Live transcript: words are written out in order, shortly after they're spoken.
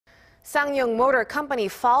SsangYong Motor Company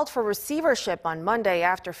filed for receivership on Monday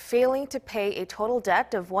after failing to pay a total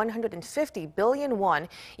debt of 150 billion won,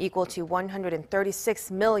 equal to $136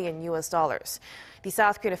 million. The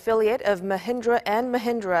South Korean affiliate of Mahindra &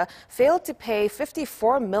 Mahindra failed to pay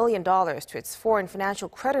 $54 million to its foreign financial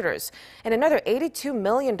creditors and another $82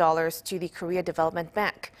 million to the Korea Development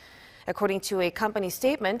Bank. According to a company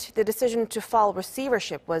statement, the decision to file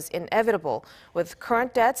receivership was inevitable, with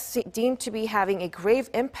current debts deemed to be having a grave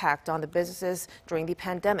impact on the businesses during the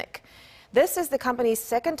pandemic. This is the company's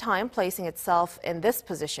second time placing itself in this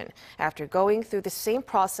position after going through the same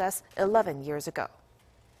process 11 years ago.